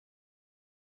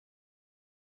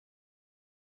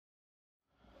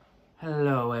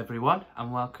Hello everyone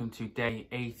and welcome to day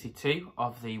 82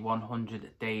 of the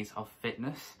 100 Days of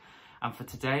Fitness, and for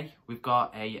today we've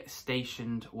got a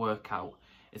stationed workout.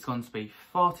 It's going to be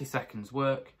 40 seconds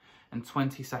work and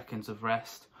 20 seconds of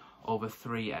rest over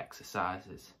 3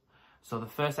 exercises. So the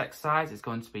first exercise is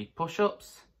going to be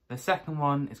push-ups, the second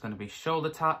one is going to be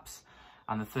shoulder taps,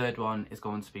 and the third one is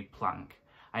going to be plank.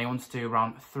 I want to do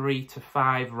around 3 to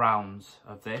 5 rounds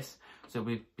of this, so it'll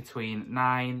be between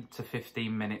 9 to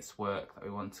 15 minutes work that we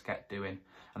want to get doing.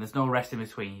 And there's no rest in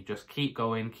between, you just keep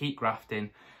going, keep grafting,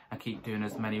 and keep doing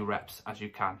as many reps as you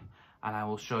can. And I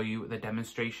will show you the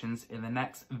demonstrations in the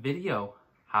next video.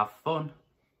 Have fun!